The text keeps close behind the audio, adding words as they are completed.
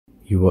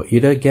You will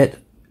either get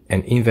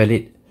an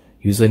invalid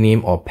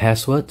username or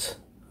password,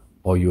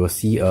 or you will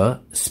see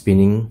a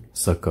spinning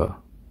circle.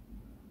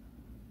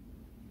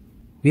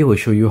 We will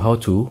show you how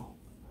to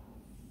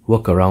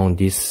work around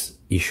this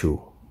issue.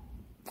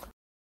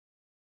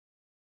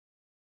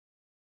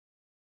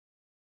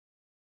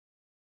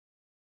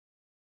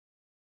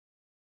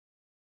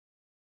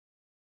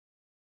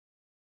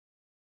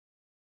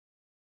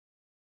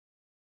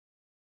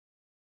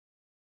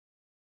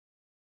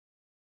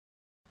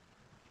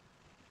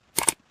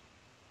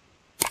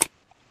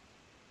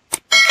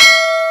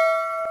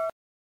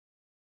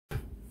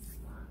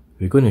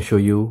 We're going to show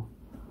you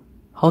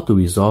how to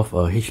resolve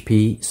a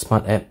HP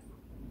Smart App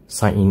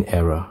sign-in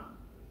error.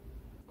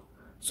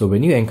 So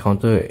when you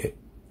encounter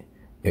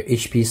a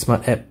HP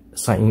Smart App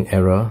sign-in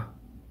error,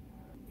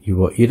 you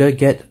will either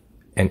get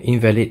an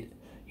invalid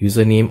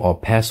username or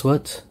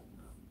password,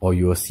 or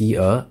you will see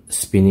a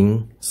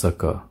spinning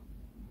circle.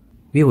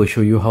 We will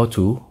show you how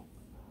to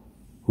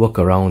work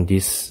around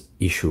this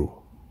issue.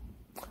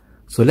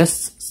 So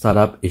let's start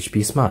up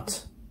HP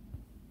Smart.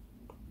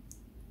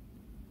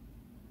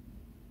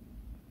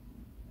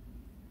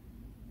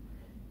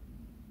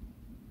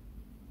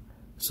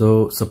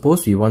 So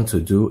suppose we want to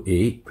do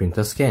a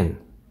printer scan.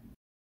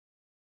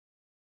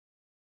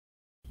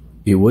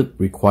 It would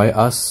require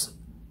us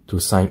to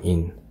sign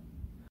in.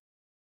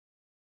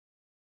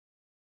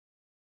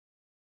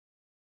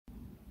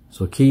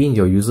 So key in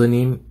your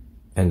username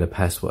and the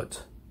password.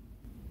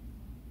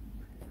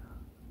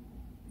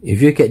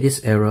 If you get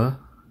this error,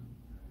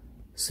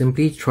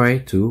 simply try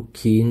to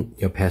key in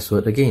your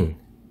password again.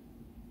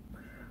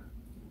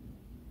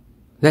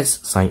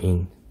 Let's sign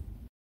in.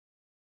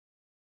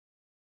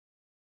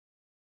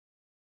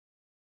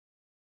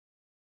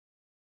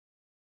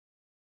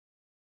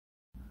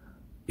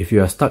 If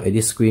you are stuck at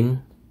this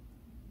screen,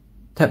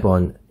 tap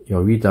on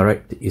your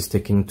redirect is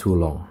taking too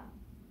long.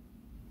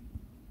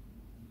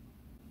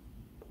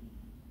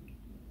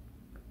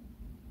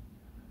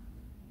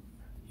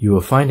 You will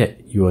find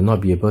that you will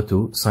not be able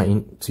to sign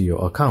in to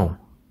your account.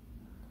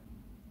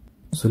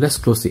 So let's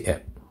close the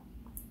app.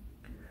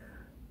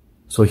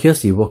 So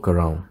here's the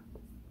workaround.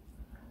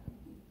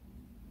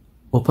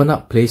 Open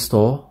up Play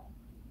Store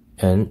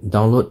and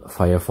download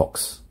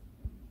Firefox.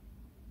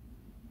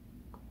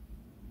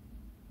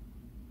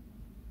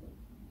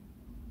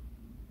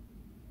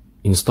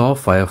 Install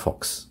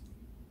Firefox.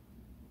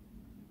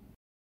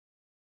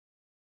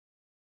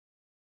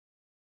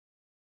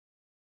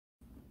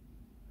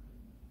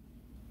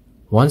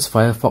 Once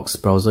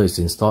Firefox browser is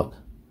installed,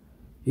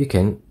 you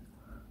can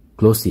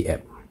close the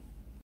app.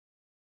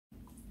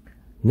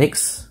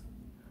 Next,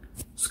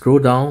 scroll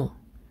down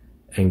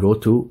and go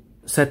to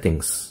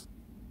Settings.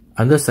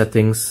 Under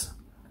Settings,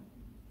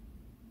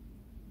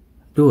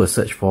 do a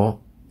search for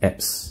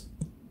Apps.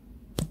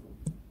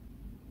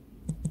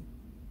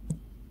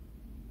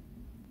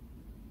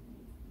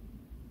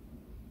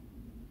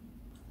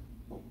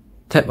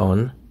 Tap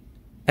on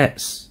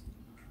Apps.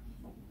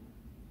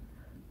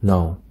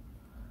 Now,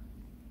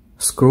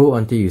 scroll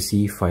until you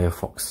see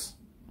Firefox.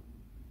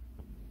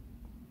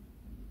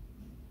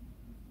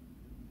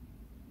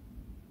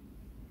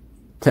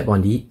 Tap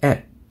on the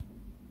app.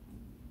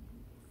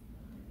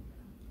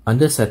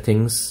 Under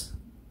Settings,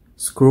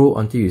 scroll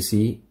until you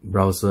see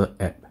Browser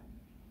App.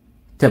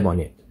 Tap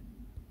on it.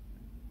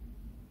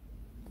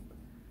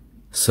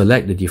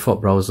 Select the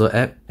default browser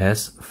app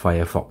as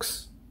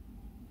Firefox.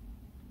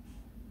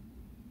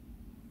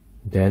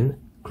 Then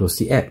close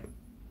the app.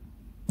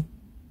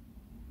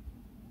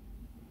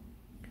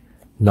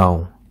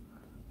 Now,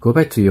 go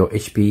back to your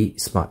HP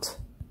Smart.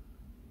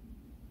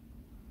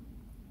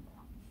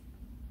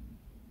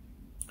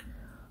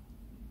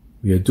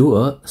 We'll do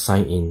a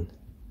sign in.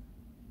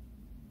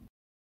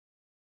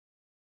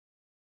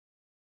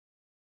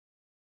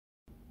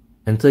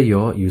 Enter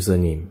your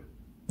username.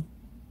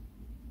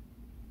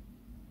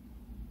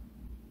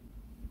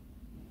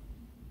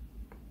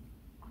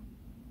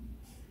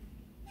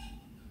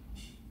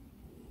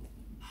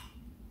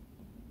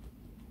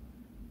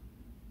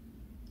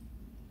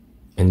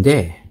 And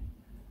there,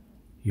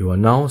 you are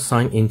now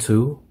signed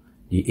into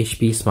the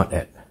HP Smart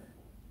App.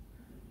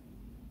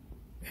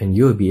 And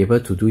you will be able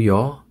to do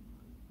your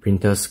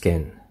printer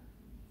scan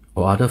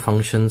or other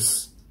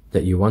functions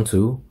that you want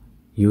to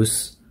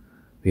use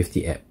with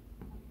the app.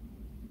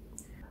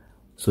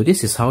 So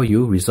this is how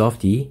you resolve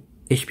the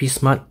HP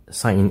Smart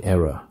sign-in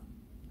error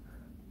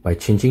by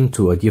changing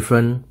to a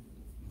different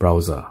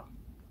browser.